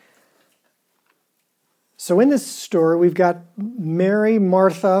So in this story, we've got Mary,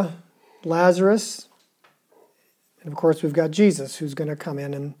 Martha, Lazarus, and of course we've got Jesus who's going to come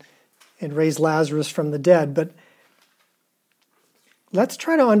in and raise Lazarus from the dead. But let's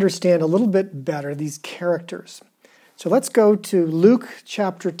try to understand a little bit better these characters. So let's go to Luke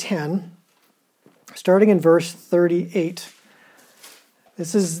chapter 10, starting in verse 38.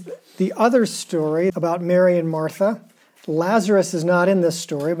 This is the other story about Mary and Martha. Lazarus is not in this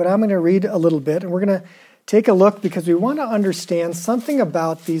story, but I'm going to read a little bit, and we're going to take a look because we want to understand something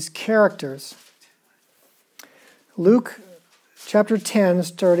about these characters. Luke chapter 10,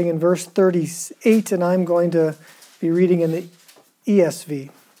 starting in verse 38, and I'm going to be reading in the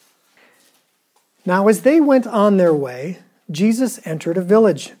ESV. Now, as they went on their way, Jesus entered a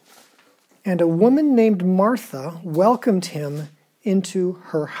village, and a woman named Martha welcomed him into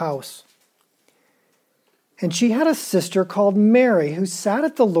her house. And she had a sister called Mary who sat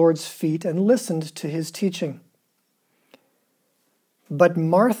at the Lord's feet and listened to his teaching. But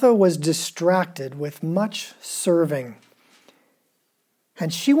Martha was distracted with much serving.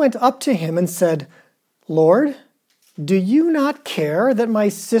 And she went up to him and said, "Lord, do you not care that my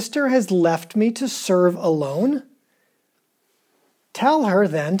sister has left me to serve alone? Tell her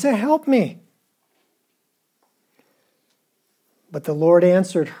then to help me." But the Lord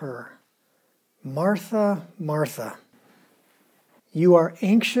answered her, "Martha, Martha, you are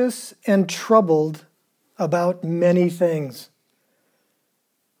anxious and troubled about many things,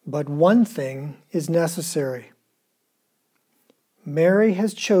 but one thing is necessary. Mary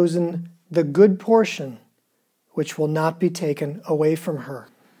has chosen the good portion, which will not be taken away from her."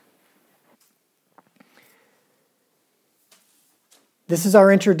 This is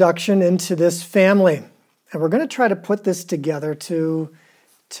our introduction into this family, and we're going to try to put this together to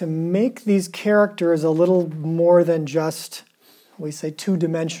make these characters a little more than just, we say,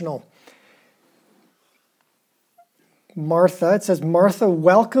 two-dimensional. Martha, it says, Martha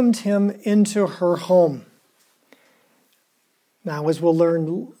welcomed him into her home. Now, as we'll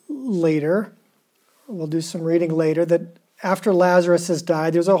learn later, we'll do some reading later, that after Lazarus has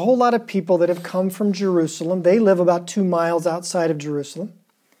died, there's a whole lot of people that have come from Jerusalem. They live about 2 miles outside of Jerusalem.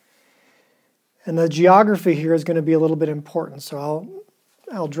 And the geography here is going to be a little bit important, so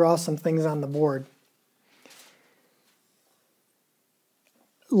I'll draw some things on the board.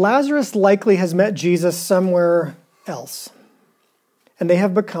 Lazarus likely has met Jesus somewhere else, and they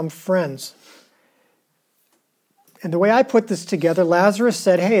have become friends. And the way I put this together, Lazarus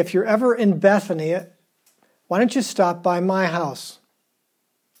said, "Hey, if you're ever in Bethany, why don't you stop by my house?"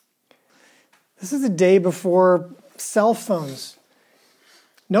 This is a day before cell phones.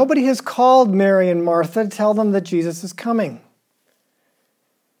 Nobody has called Mary and Martha to tell them that Jesus is coming.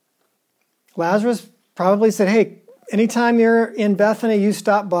 Lazarus probably said, "Hey, anytime you're in Bethany, you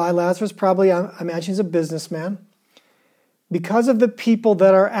stop by." Lazarus probably, I imagine, is a businessman. Because of the people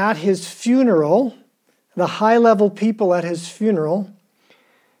that are at his funeral, the high-level people at his funeral,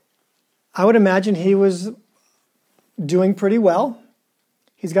 I would imagine he was doing pretty well.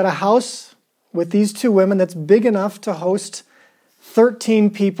 He's got a house with these 2 women that's big enough to host 13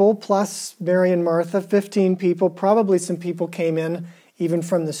 people, plus Mary and Martha, 15 people. Probably some people came in even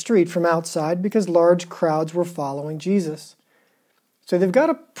from the street, from outside, because large crowds were following Jesus. So they've got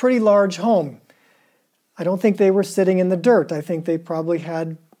a pretty large home. I don't think they were sitting in the dirt. I think they probably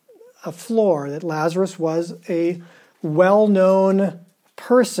had a floor, that Lazarus was a well-known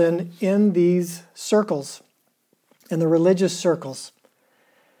person in these circles, in the religious circles.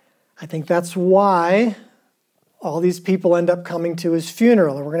 I think that's why all these people end up coming to his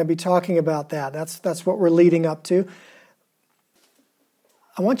funeral, and we're going to be talking about that. That's what we're leading up to.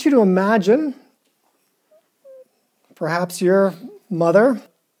 I want you to imagine, perhaps your mother,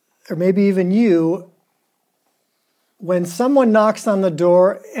 or maybe even you, when someone knocks on the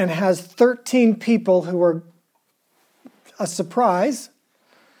door and has 13 people who are a surprise.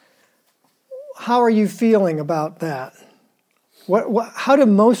 How are you feeling about that? How do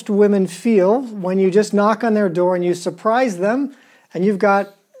most women feel when you just knock on their door and you surprise them and you've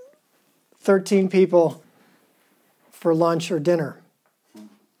got 13 people for lunch or dinner?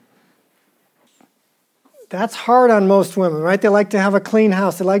 That's hard on most women, right? They like to have a clean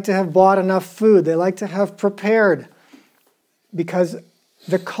house. They like to have bought enough food. They like to have prepared. Because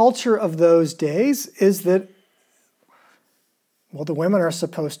the culture of those days is that, well, the women are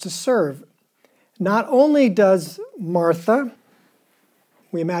supposed to serve. Not only does Martha,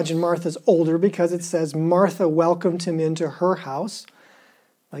 we imagine Martha's older because it says Martha welcomed him into her house.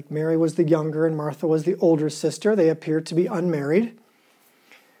 Like Mary was the younger and Martha was the older sister. They appear to be unmarried,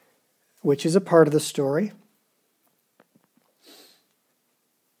 which is a part of the story.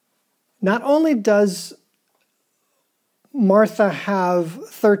 Not only does Martha have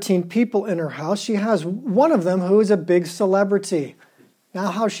 13 people in her house? She has one of them who is a big celebrity.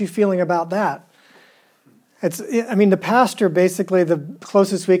 Now, how's she feeling about that? The pastor, basically, the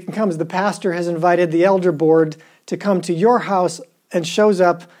closest we can come is the pastor has invited the elder board to come to your house and shows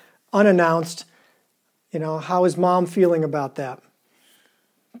up unannounced. How is mom feeling about that?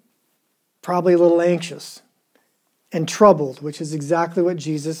 Probably a little anxious and troubled, which is exactly what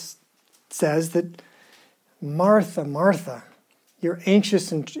Jesus says, that Martha, Martha, you're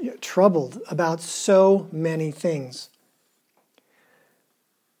anxious and troubled about so many things.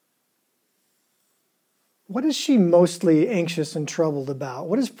 What is she mostly anxious and troubled about?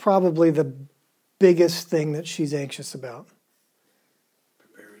 What is probably the biggest thing that she's anxious about?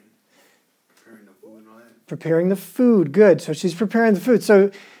 Preparing the food and all that. Preparing the food, good. So she's preparing the food.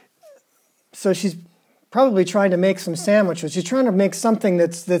 So she's probably trying to make some sandwiches. She's trying to make something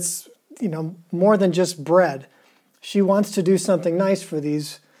that's more than just bread. She wants to do something nice for the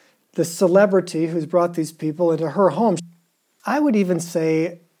celebrity who's brought these people into her home. I would even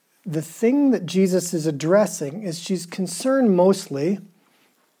say the thing that Jesus is addressing is she's concerned mostly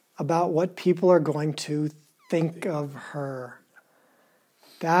about what people are going to think of her.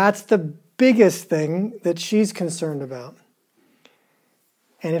 That's the biggest thing that she's concerned about.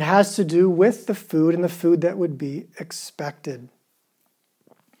 And it has to do with the food and the food that would be expected.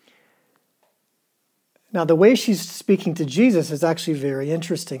 Now, the way she's speaking to Jesus is actually very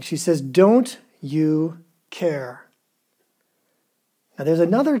interesting. She says, "Don't you care?" Now, there's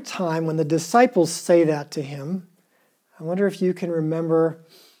another time when the disciples say that to him. I wonder if you can remember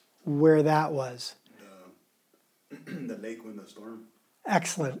where that was. The lake when the storm.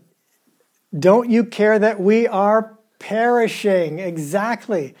 Excellent. Don't you care that we are perishing?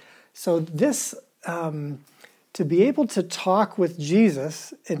 Exactly. So this, to be able to talk with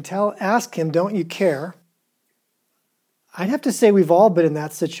Jesus and ask him, "Don't you care?" I'd have to say we've all been in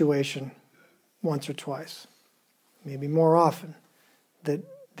that situation once or twice, maybe more often,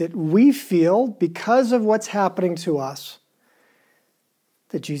 that we feel, because of what's happening to us,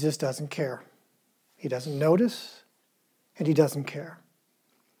 that Jesus doesn't care. He doesn't notice, and he doesn't care.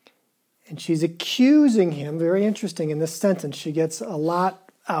 And she's accusing him, very interesting in this sentence, she gets a lot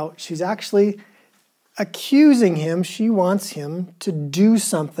out. She's actually accusing him. She wants him to do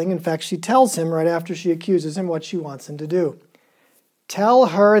something. In fact, she tells him right after she accuses him what she wants him to do. "Tell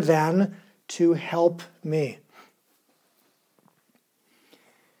her then to help me."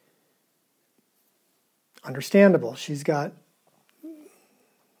 Understandable. She's got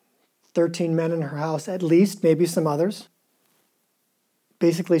 13 men in her house, at least, maybe some others.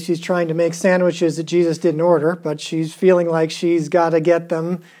 Basically, she's trying to make sandwiches that Jesus didn't order, but she's feeling like she's got to get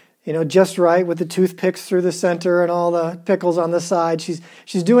them, just right, with the toothpicks through the center and all the pickles on the side.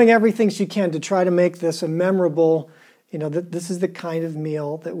 She's doing everything she can to try to make this a memorable, this is the kind of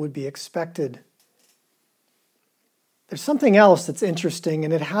meal that would be expected. There's something else that's interesting,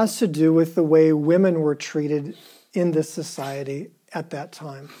 and it has to do with the way women were treated in this society at that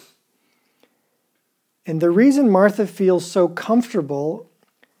time. And the reason Martha feels so comfortable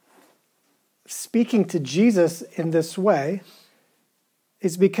speaking to Jesus in this way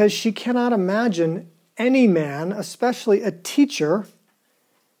is because she cannot imagine any man, especially a teacher,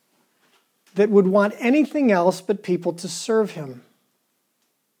 that would want anything else but people to serve him.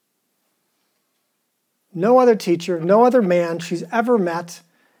 No other teacher, no other man she's ever met,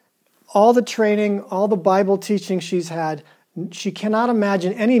 all the training, all the Bible teaching she's had, she cannot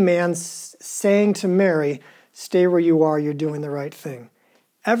imagine any man saying to Mary, "Stay where you are, you're doing the right thing."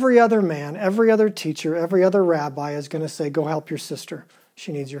 Every other man, every other teacher, every other rabbi is going to say, "Go help your sister.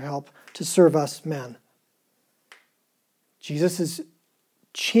 She needs your help to serve us men." Jesus is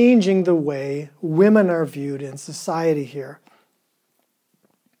changing the way women are viewed in society here.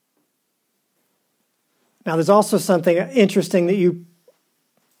 Now, there's also something interesting that you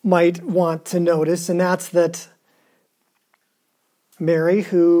might want to notice, and that's that Mary,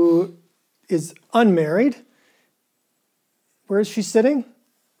 who is unmarried, where is she sitting?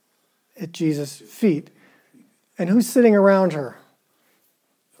 At Jesus' feet. And who's sitting around her?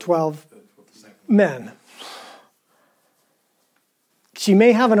 12 men. She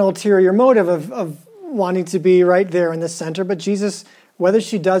may have an ulterior motive of wanting to be right there in the center, but Jesus, whether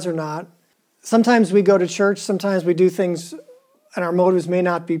she does or not, sometimes we go to church, sometimes we do things and our motives may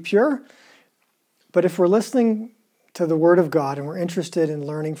not be pure, but if we're listening to the Word of God and we're interested in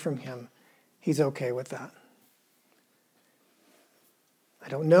learning from Him, He's okay with that. I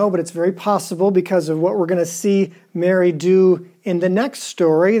don't know, but it's very possible because of what we're going to see Mary do in the next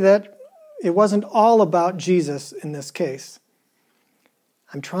story that it wasn't all about Jesus in this case.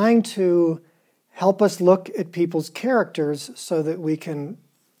 I'm trying to help us look at people's characters so that we can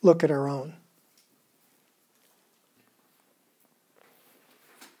look at our own.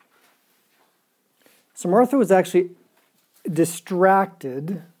 So Martha was actually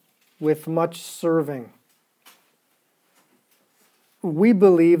distracted with much serving. We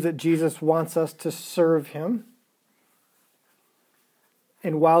believe that Jesus wants us to serve him.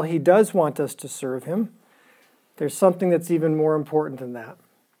 And while he does want us to serve him, there's something that's even more important than that.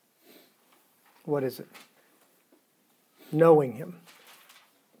 What is it? Knowing him.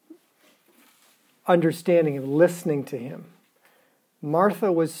 Understanding him, listening to him.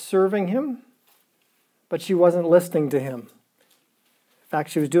 Martha was serving him, but she wasn't listening to him. In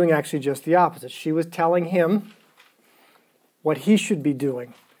fact, she was doing actually just the opposite. She was telling him what he should be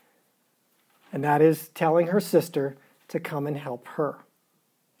doing. And that is telling her sister to come and help her.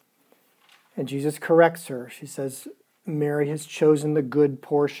 And Jesus corrects her. She says, Mary has chosen the good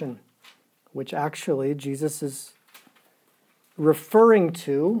portion, which actually Jesus is referring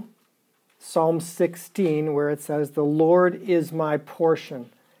to Psalm 16, where it says, the Lord is my portion.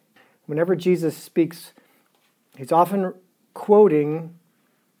 Whenever Jesus speaks, he's often quoting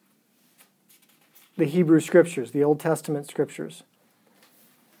the Hebrew Scriptures, the Old Testament Scriptures.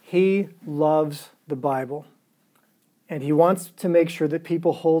 He loves the Bible, and he wants to make sure that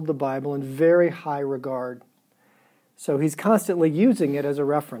people hold the Bible in very high regard. So he's constantly using it as a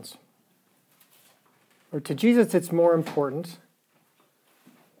reference. Or to Jesus, it's more important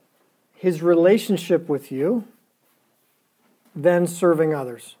his relationship with you than serving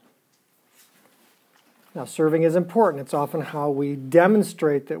others. Now, serving is important. It's often how we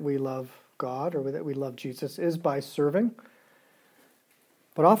demonstrate that we love God or that we love Jesus is by serving.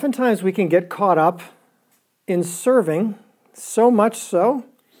 But oftentimes we can get caught up in serving so much so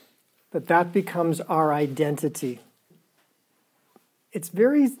that that becomes our identity. It's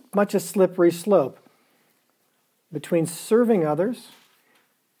very much a slippery slope between serving others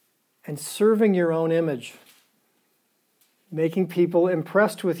and serving your own image. Making people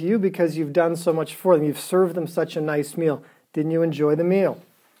impressed with you because you've done so much for them. You've served them such a nice meal. Didn't you enjoy the meal?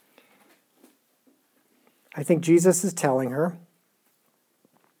 I think Jesus is telling her,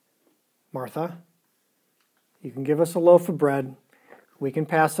 Martha, you can give us a loaf of bread. We can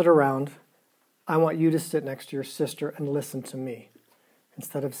pass it around. I want you to sit next to your sister and listen to me.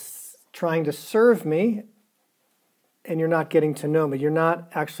 Instead of trying to serve me and you're not getting to know me, you're not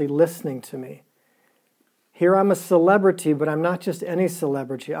actually listening to me. Here I'm a celebrity, but I'm not just any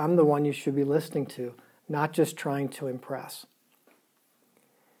celebrity. I'm the one you should be listening to, not just trying to impress.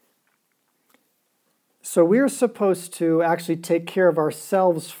 So we're supposed to actually take care of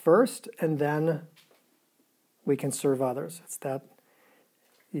ourselves first, and then we can serve others. It's that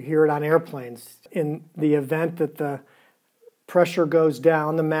you hear it on airplanes. In the event that the pressure goes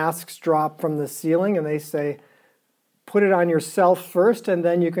down, the masks drop from the ceiling, and they say, put it on yourself first, and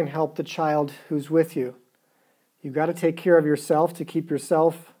then you can help the child who's with you. You've got to take care of yourself to keep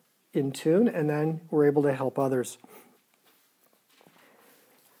yourself in tune, and then we're able to help others.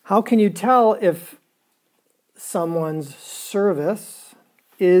 How can you tell if someone's service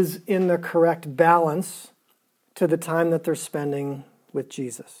is in the correct balance to the time that they're spending with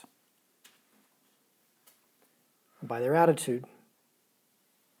Jesus? By their attitude.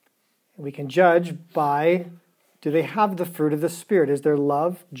 We can judge by, do they have the fruit of the Spirit? Is there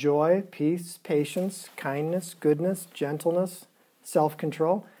love, joy, peace, patience, kindness, goodness, gentleness,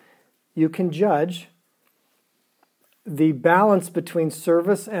 self-control? You can judge the balance between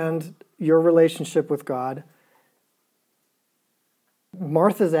service and your relationship with God.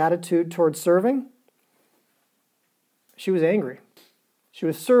 Martha's attitude towards serving, she was angry. She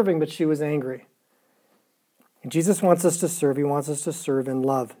was serving, but she was angry. And Jesus wants us to serve. He wants us to serve in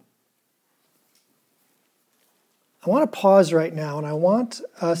love. I want to pause right now, and I want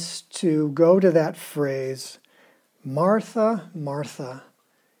us to go to that phrase, Martha, Martha,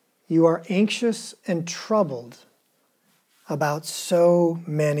 you are anxious and troubled about so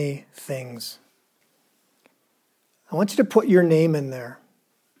many things. I want you to put your name in there.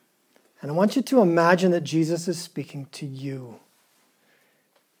 And I want you to imagine that Jesus is speaking to you.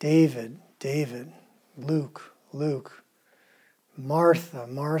 David, David, Luke, Luke, Martha,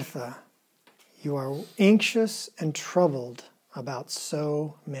 Martha. You are anxious and troubled about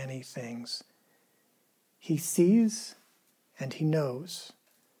so many things. He sees and he knows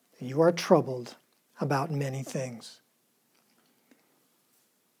that you are troubled about many things.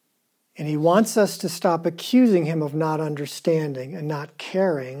 And he wants us to stop accusing him of not understanding and not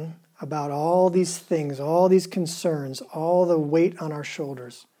caring about all these things, all these concerns, all the weight on our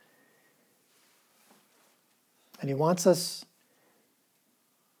shoulders. And he wants us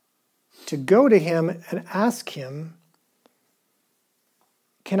to go to him and ask him,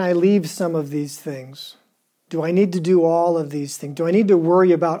 can I leave some of these things? Do I need to do all of these things? Do I need to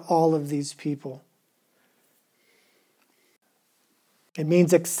worry about all of these people? It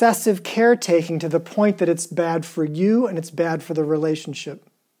means excessive caretaking to the point that it's bad for you and it's bad for the relationship.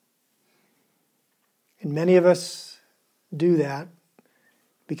 And many of us do that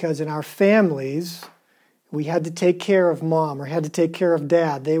because in our families, we had to take care of mom or had to take care of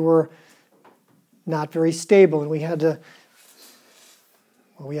dad. They were not very stable and we had to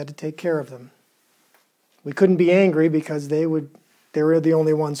take care of them. We couldn't be angry because they were the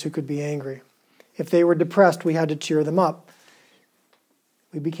only ones who could be angry. If they were depressed, we had to cheer them up.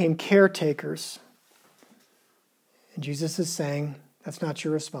 We became caretakers. And Jesus is saying, that's not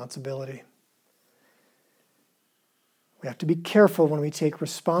your responsibility. We have to be careful when we take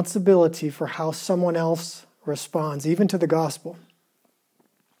responsibility for how someone else responds, even to the gospel.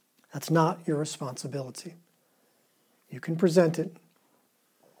 That's not your responsibility. You can present it.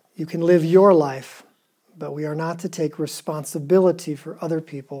 You can live your life, but we are not to take responsibility for other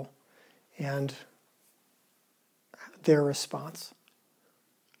people and their response.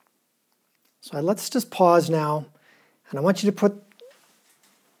 So let's just pause now, and I want you to put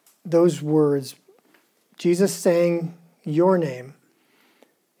those words, Jesus saying your name,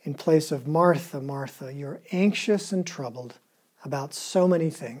 in place of Martha, Martha, you're anxious and troubled about so many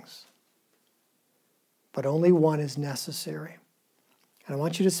things, but only one is necessary. And I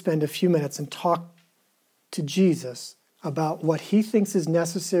want you to spend a few minutes and talk to Jesus about what he thinks is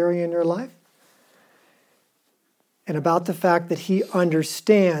necessary in your life and about the fact that he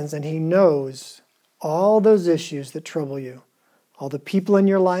understands and he knows all those issues that trouble you, all the people in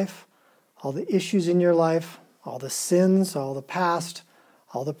your life, all the issues in your life, all the sins, all the past,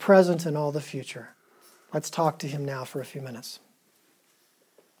 all the present, and all the future. Let's talk to him now for a few minutes.